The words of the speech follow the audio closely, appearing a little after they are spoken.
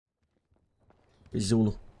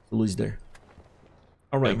Zulu. Zulu's there.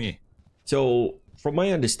 All right. Me. So, from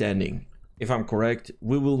my understanding, if I'm correct,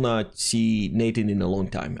 we will not see Nathan in a long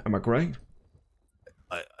time. Am I correct?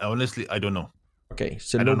 I honestly, I don't know. Okay,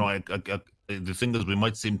 so I don't know. The thing is, we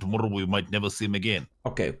might see him tomorrow. We might never see him again.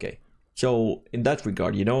 Okay. So in that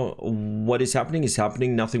regard, you know, what is happening is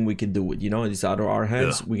happening. Nothing we can do with, you know, it's out of our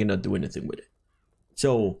hands. Yeah. We cannot do anything with it.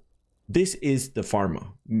 So this is the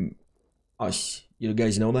Pharma. Us. You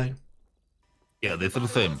guys know that? Yeah, they're the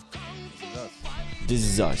same. This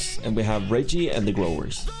is us. And we have Reggie and the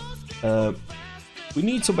growers. We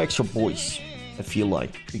need some extra boys, I feel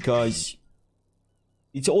like, because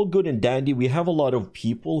it's all good and dandy. We have a lot of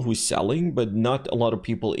people who's selling, but not a lot of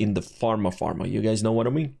people in the Pharma. You guys know what I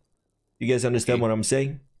mean? You guys understand what I'm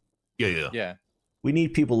saying? Yeah. We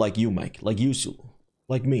need people like you, Mike, like you, Sulu,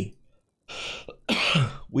 like me.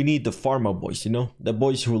 We need the Pharma boys, you know? The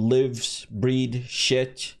boys who lives, breed,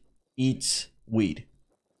 shit, eats weed.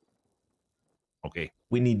 Okay.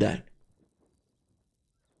 We need that.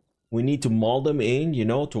 We need to mold them in, you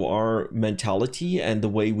know, to our mentality and the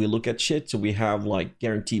way we look at shit. So we have like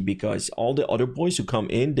guarantee, because all the other boys who come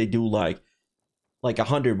in, they do like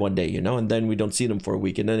 100 one day, you know, and then we don't see them for a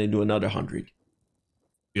week, and then they do another 100.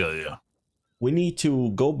 Yeah. We need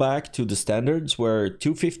to go back to the standards where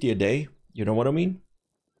 250 a day, you know what I mean?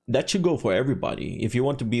 That should go for everybody if you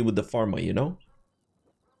want to be with the Pharma, you know?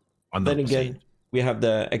 100%. Then again, we have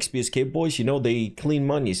the XPSK boys, you know, they clean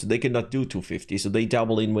money, so they cannot do 250. So they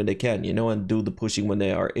dabble in when they can, you know, and do the pushing when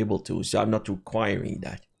they are able to. So I'm not requiring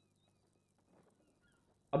that.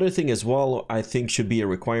 Other thing as well, I think should be a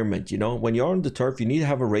requirement, you know, when you're on the turf, you need to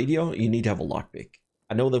have a radio, you need to have a lockpick.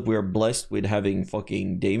 I know that we're blessed with having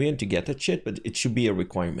fucking Damien to get that shit, but it should be a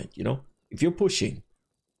requirement, you know? If you're pushing,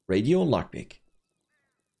 radio and lockpick.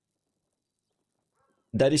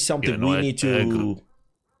 That is something we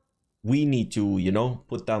need to, you know,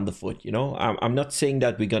 put down the foot, you know? I'm not saying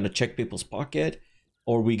that we're going to check people's pocket,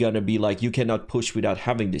 or we're going to be like, you cannot push without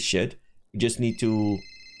having this shit. You just need to...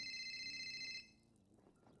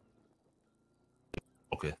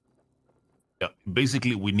 Okay. Yeah,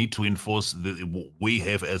 basically, we need to enforce we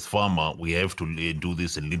have as Pharma, we have to do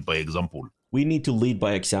this and lead by example. We need to lead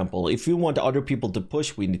by example. If you want other people to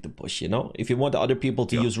push, we need to push, you know? If you want other people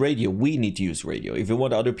to use radio, we need to use radio. If you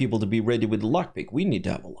want other people to be ready with the lockpick, we need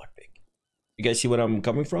to have a lockpick. You guys see what I'm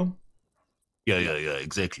coming from? Yeah,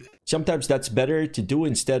 exactly. Sometimes that's better to do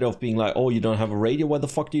instead of being like, oh, you don't have a radio? Why the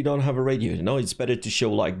fuck do you don't have a radio? You know, it's better to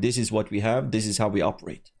show like, this is what we have, this is how we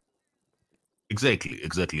operate. Exactly.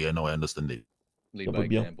 I know, I understand it. Lead by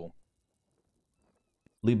example.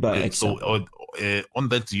 Lead by example. So on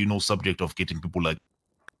that, you know, subject of getting people like,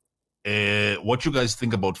 what you guys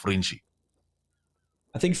think about Frenchie?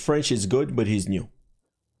 I think French is good, but he's new.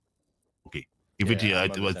 Okay, give it.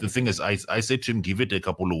 The thing is, I said to him, give it a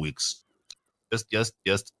couple of weeks.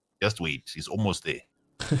 Just wait. He's almost there.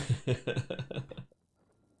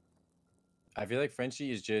 I feel like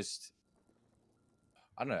Frenchie is just.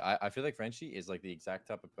 I don't know. I feel like Frenchie is like the exact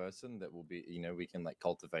type of person that will be, you know, we can like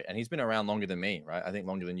cultivate. And he's been around longer than me, right? I think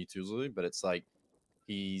longer than you too, Zulu, but it's like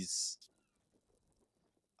he's...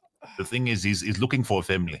 The thing is, he's looking for a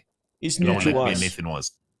family. He's new to us. Nathan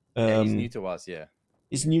was. Yeah, he's new to us, yeah.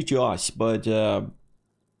 He's new to us, but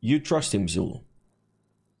you trust him, Zulu.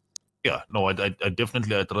 Yeah, no, I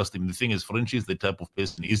definitely trust him. The thing is, Frenchie is the type of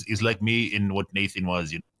person. He's like me in what Nathan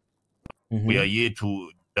was. You know? We are here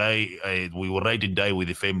to... die. We will ride and die with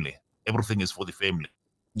the family. Everything is for the family.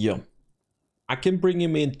 Yeah, I can bring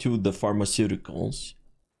him into the pharmaceuticals.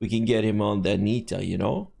 We can get him on the Anita, you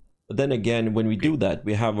know. But then again, when we do that,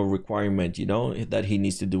 we have a requirement, you know, that he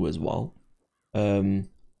needs to do as well.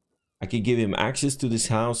 I can give him access to this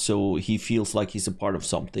house so he feels like he's a part of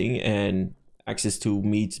something, and access to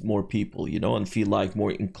meet more people, you know, and feel like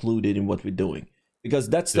more included in what we're doing. Because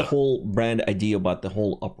that's the whole brand idea about the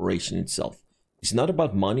whole operation itself. It's not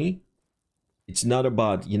about money. It's not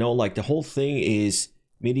about, you know, like the whole thing is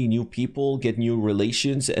meeting new people, get new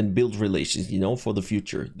relations, and build relations, you know, for the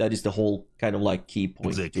future. That is the whole kind of like key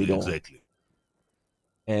point. Exactly.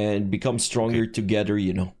 And become stronger together,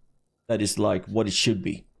 you know. That is like what it should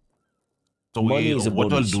be. So money is a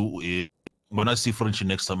bonus. What I'll do is, when I see Frenchie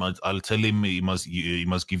next time, I'll tell him he must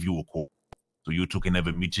give you a call. So you two can have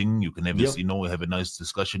a meeting. You can have you know, have a nice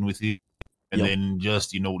discussion with him. And then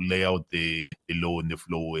just, you know, lay out the low and the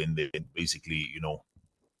flow, and basically, you know,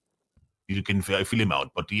 you can feel him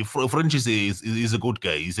out. But French is a good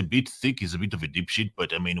guy. He's a bit thick. He's a bit of a dipshit.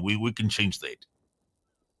 But, I mean, we can change that.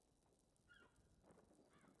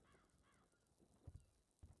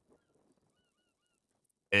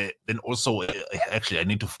 Then also, actually, I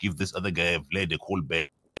need to give this other guy, Vlad, a call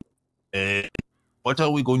back. what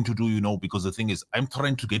are we going to do, because the thing is, I'm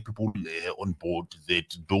trying to get people on board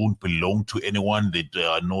that don't belong to anyone, that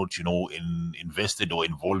are not, invested or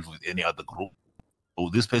involved with any other group. So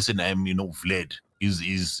this person, Vlad,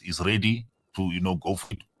 is ready to, go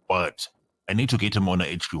for it, but I need to get him on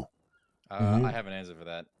a HQ. I have an answer for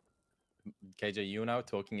that. KJ, you and I were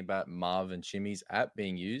talking about Marv and Chimmy's app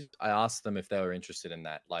being used. I asked them if they were interested in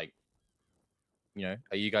that. Like,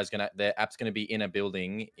 are you guys their app's gonna be in a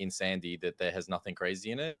building in Sandy that there has nothing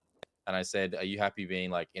crazy in it? And I said, are you happy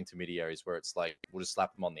being like intermediaries where it's like, we'll just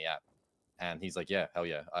slap them on the app? And he's like, yeah, hell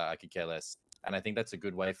yeah, I could care less. And I think that's a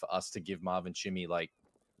good way for us to give Marv and Chimmy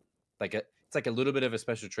it's like a little bit of a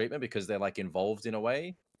special treatment because they're like involved in a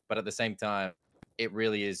way, but at the same time, it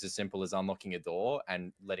really is as simple as unlocking a door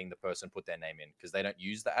and letting the person put their name in because they don't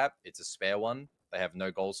use the app. It's a spare one. They have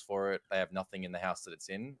no goals for it. They have nothing in the house that it's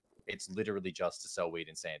in. It's literally just to sell weed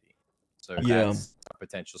in Sandy. So that's a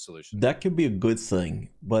potential solution. That could be a good thing.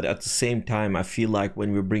 But at the same time, I feel like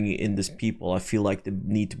when we're bringing in these people, I feel like they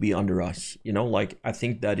need to be under us. Like I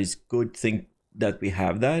think that is good thing that we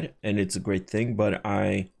have that. And it's a great thing. But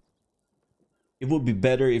it would be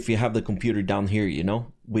better if you have the computer down here,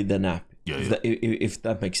 with an app. Yeah. If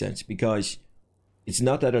that makes sense. Because it's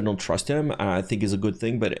not that I don't trust him. I think it's a good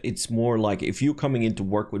thing. But it's more like if you're coming in to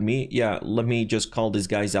work with me, let me just call these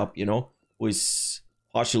guys up, who is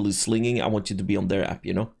partially slinging. I want you to be on their app,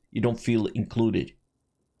 You don't feel included.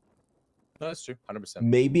 No, that's true. 100%.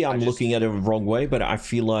 Maybe I'm looking at it the wrong way, but I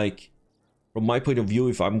feel like from my point of view,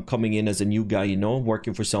 if I'm coming in as a new guy,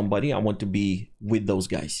 working for somebody, I want to be with those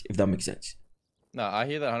guys, if that makes sense. No, I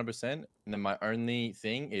hear that 100%. And then my only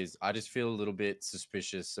thing is I just feel a little bit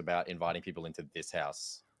suspicious about inviting people into this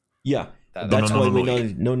house. Yeah, that's why we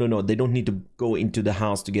know. No. They don't need to go into the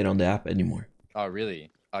house to get on the app anymore. Oh,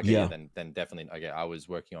 really? Okay, yeah. Then definitely. Okay, I was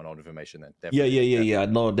working on old information then. Definitely, yeah.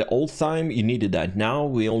 No, the old time you needed that. Now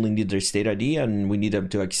we only need their state ID and we need them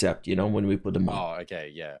to accept. When we put them on. Oh,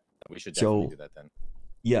 okay, yeah. We should definitely do that then.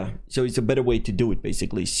 Yeah, so it's a better way to do it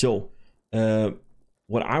basically. So,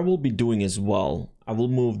 what I will be doing as well, I will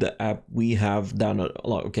move the app we have down a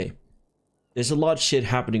lot. Okay, there's a lot of shit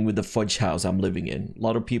happening with the fudge house I'm living in. A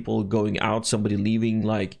lot of people going out, somebody leaving.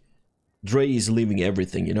 Like Dre is leaving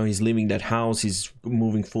everything. He's leaving that house. He's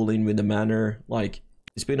moving full in with the manor. Like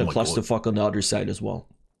it's been a clusterfuck on the other side as well.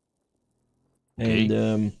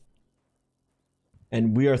 Okay.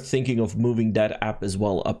 And we are thinking of moving that app as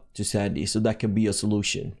well up to Sandy, so that can be a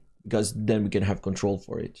solution because then we can have control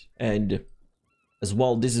for it. And as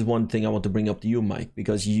well, this is one thing I want to bring up to you, Mike,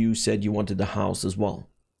 because you said you wanted the house as well.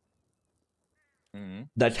 Mm-hmm.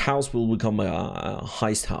 That house will become a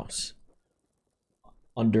heist house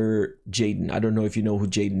under Jaden. I don't know if you know who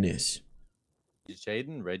Jaden is. Is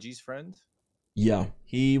Jaden Reggie's friend? Yeah,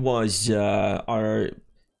 he was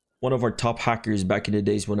one of our top hackers back in the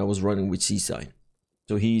days when I was running with Seaside.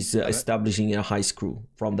 So he's establishing a heist crew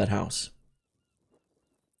from that house.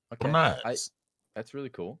 Okay, nice. That's really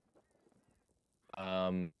cool.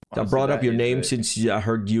 I brought up your name since I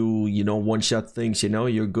heard you, one-shot things,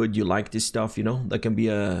 you're good, you like this stuff, that can be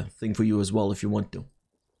a thing for you as well if you want to.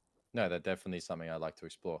 No, that definitely is something I'd like to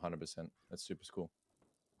explore, 100%. That's super cool.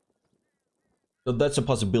 So that's a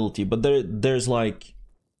possibility, but there's like,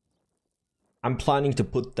 I'm planning to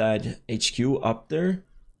put that HQ up there.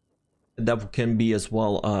 That can be as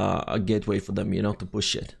well a gateway for them, to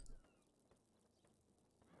push it.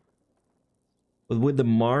 But with the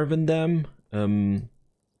Marv and them,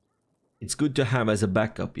 it's good to have as a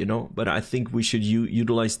backup, But I think we should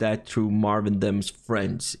utilize that through Marv and them's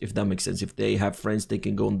friends, if that makes sense. If they have friends, they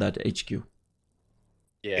can go on that HQ.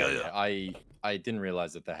 Yeah. I didn't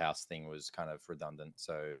realize that the house thing was kind of redundant.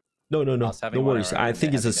 So no worries. I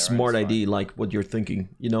think it's a smart idea, like what you're thinking.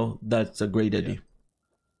 That's a great idea.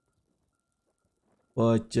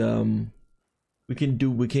 But I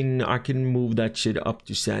can move that shit up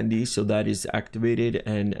to Sandy so that is activated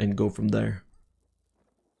and go from there.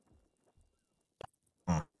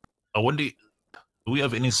 I wonder, do we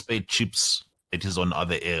have any spare chips that is on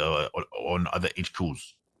other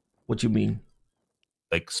HQs? What do you mean?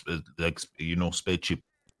 Like spare chip?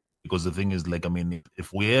 Because the thing is, like, I mean,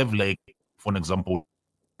 if we have, like, for an example,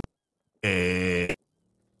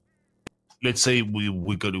 let's say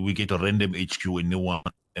we get a random HQ, a new one,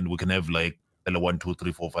 and we can have like L1, 2,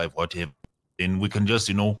 3, 4, 5, whatever. Then we can just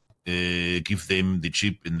give them the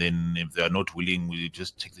chip, and then if they are not willing, we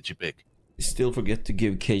just take the chip back. Still forget to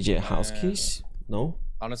give KJ a house keys? No.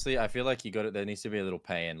 Honestly, I feel like there needs to be a little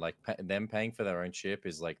pay-in. Like them paying for their own chip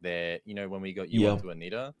is like when we got you onto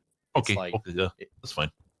Anita. Okay, yeah, that's fine.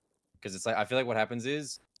 Because it's like I feel like what happens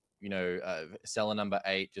is you know, seller number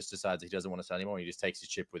 8 just decides he doesn't want to sell anymore. He just takes his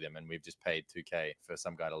chip with him, and we've just paid 2K for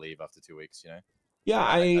some guy to leave after 2 weeks. You know. Yeah,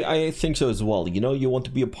 I think so as well. You know, you want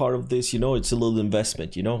to be a part of this. You know, it's a little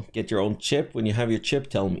investment. You know, get your own chip. When you have your chip,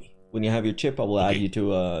 tell me. When you have your chip, I will add you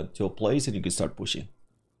to a place, and you can start pushing.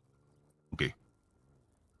 Okay.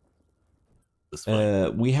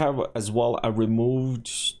 We have as well. I removed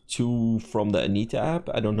 2 from the Anita app.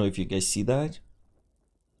 I don't know if you guys see that.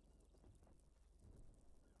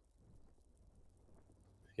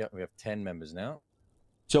 Yeah, we have 10 members now.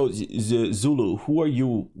 So Zulu, who are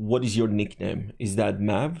you? What is your nickname? Is that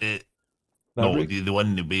Mav? No, the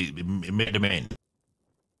one Murder Man.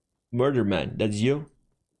 Murder Man. That's you.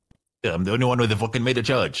 Yeah, I'm the only one with the fucking made a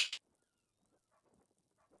charge.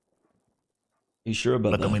 You sure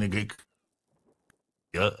about that? I mean,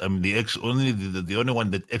 yeah, I'm the only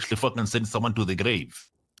one that actually fucking sent someone to the grave.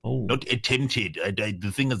 Oh, not attempted.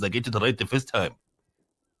 The thing is, I get it right the first time.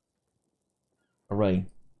 All right.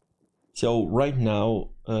 So right now,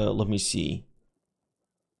 let me see.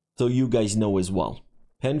 So you guys know as well.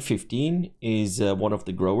 Pen 15 is one of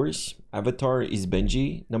the growers. Avatar is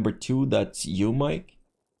Benji. Number 2, that's you, Mike.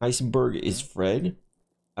 Heisenberg is Fred.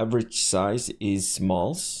 Average size is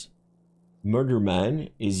Smalls. Murder Man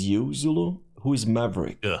is you, Zulu. Who is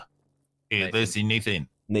Maverick? Yeah. Hey, that's Nathan.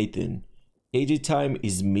 Nathan. KJ Time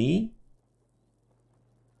is me.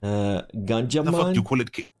 Ganja The Man. fuck you call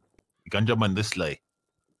it Ganja Man this Sly?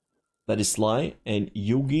 That is Sly. And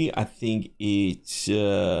Yugi, I think it's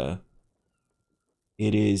Yuki.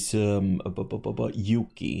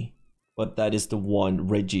 But that is the one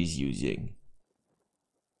Reggie's using.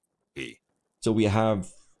 Okay. So we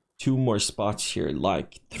have 2 more spots here,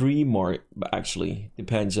 like 3 more actually.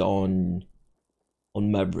 Depends on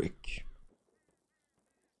Maverick.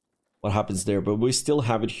 What happens there, but we still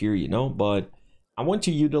have it here, you know. But I want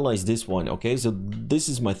to utilize this one, okay? So this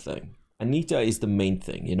is my thing. Anita is the main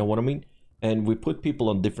thing, you know what I mean? And we put people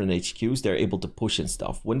on different HQs. They're able to push and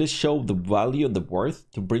stuff. When they show the value and the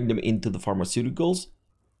worth to bring them into the pharmaceuticals,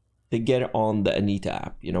 they get on the Anita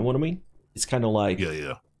app, you know what I mean? It's kind of like,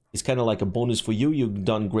 yeah. It's kind of like a bonus for you. You've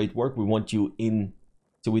done great work. We want you in.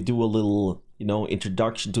 So we do a little, you know,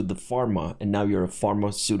 introduction to the pharma, and now you're a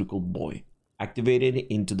pharmaceutical boy. Activated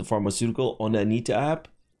into the pharmaceutical on the Anita app,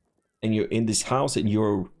 and you're in this house, and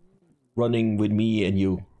you're running with me, and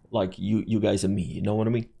you guys and me. You know what I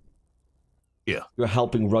mean? Yeah. You're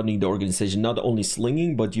helping running the organization, not only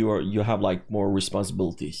slinging, but you have like more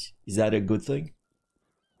responsibilities. Is that a good thing?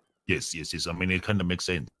 Yes. I mean, it kind of makes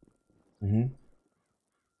sense. Mm-hmm.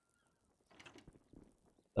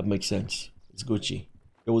 That makes sense. It's Gucci.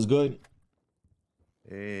 It was good.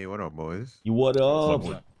 Hey, what up, boys? You what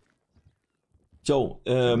up? So,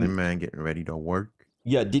 man, getting ready to work.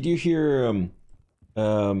 Yeah, did you hear?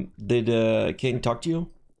 Did Kane talk to you?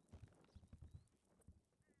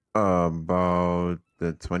 About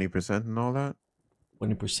the 20% and all that.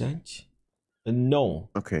 20%? No.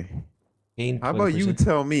 Okay. Kane, how about you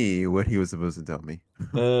tell me what he was supposed to tell me?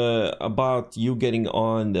 About you getting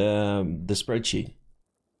on the spreadsheet.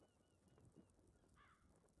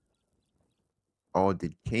 Oh,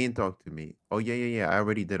 did Kane talk to me? Oh, yeah. I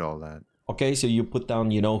already did all that. Okay, so you put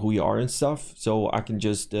down, you know, who you are and stuff. So I can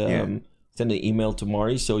just send an email to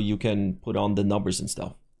Mari so you can put on the numbers and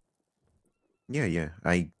stuff. Yeah.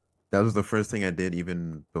 That was the first thing I did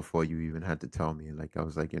even before you even had to tell me. Like, I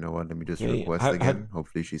was like, you know what? Let me just request again.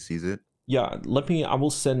 Hopefully she sees it. Yeah, I will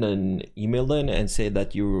send an email then and say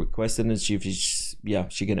that you requested and see if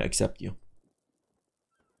she can accept you.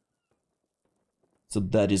 So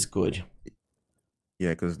that is good.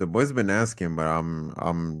 Yeah, because the boys been asking, but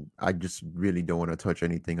I just really don't want to touch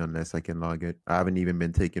anything unless I can log it. I haven't even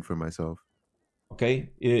been taken for myself. Okay,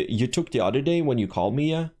 you took the other day when you called me,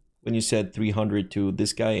 yeah? When you said 300 to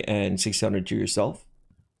this guy and 600 to yourself?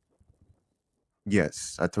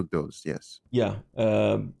 Yes, I took those, yes. Yeah,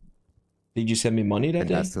 did you send me money that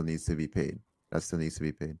day? That still needs to be paid.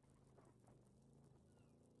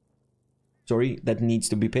 Sorry, that needs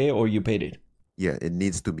to be paid or you paid it? Yeah, it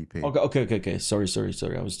needs to be paid. Okay. Sorry.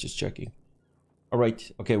 I was just checking. All right.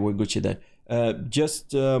 Okay, we're Gucci then.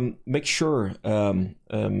 Just make sure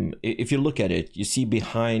if you look at it, you see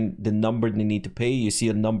behind the number they need to pay, you see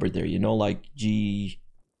a number there, you know, like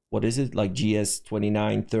what is it? Like GS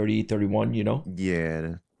 29, 30, 31, you know?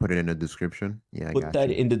 Yeah, put it in the description. Yeah, put that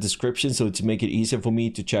in the description so to make it easier for me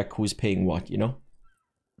to check who's paying what, you know?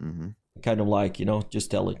 Mm-hmm. Kind of like, you know, just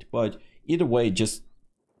tell it. But either way, just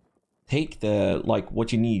take the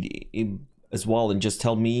what you need as well and just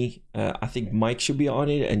tell me. I think Mike should be on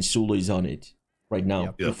it and Sulu is on it right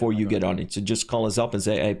now before you get on it. So just call us up and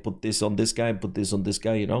say, hey, put this on this guy, put this on this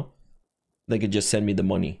guy, you know? They could just send me the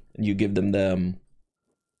money and you give them the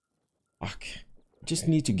fuck. Just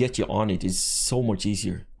need to get you on it. It's so much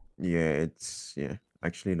easier. Yeah,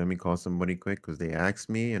 actually, let me call somebody quick because they asked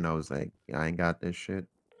me and I was like, yeah, I ain't got this shit.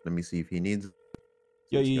 Let me see if he needs.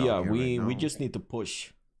 Yeah. We just need to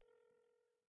push.